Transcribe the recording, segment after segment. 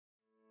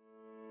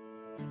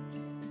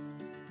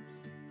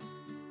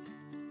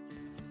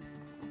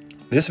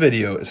This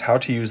video is how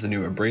to use the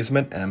new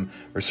AbrasiMet M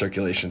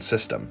recirculation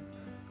system.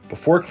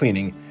 Before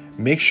cleaning,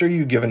 make sure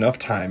you give enough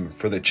time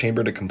for the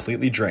chamber to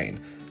completely drain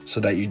so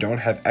that you don't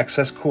have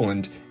excess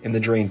coolant in the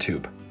drain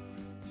tube.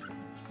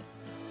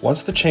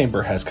 Once the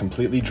chamber has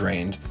completely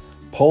drained,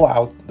 pull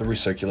out the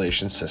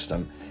recirculation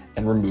system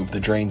and remove the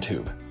drain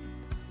tube.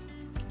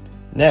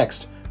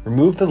 Next,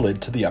 remove the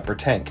lid to the upper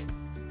tank.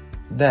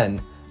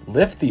 Then,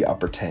 lift the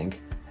upper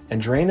tank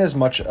and drain as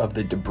much of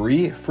the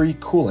debris-free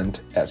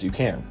coolant as you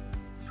can.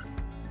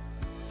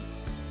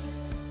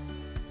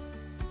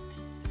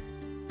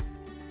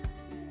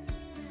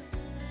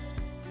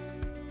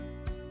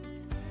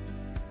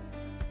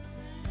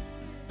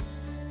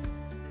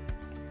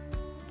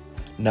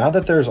 Now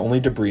that there is only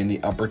debris in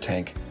the upper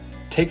tank,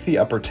 take the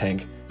upper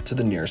tank to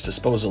the nearest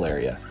disposal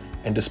area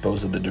and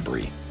dispose of the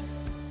debris.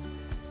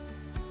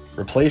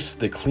 Replace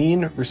the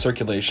clean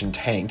recirculation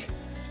tank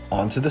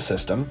onto the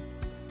system,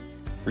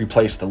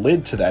 replace the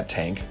lid to that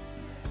tank,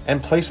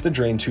 and place the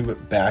drain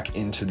tube back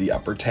into the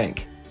upper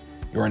tank.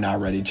 You are now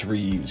ready to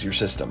reuse your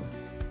system.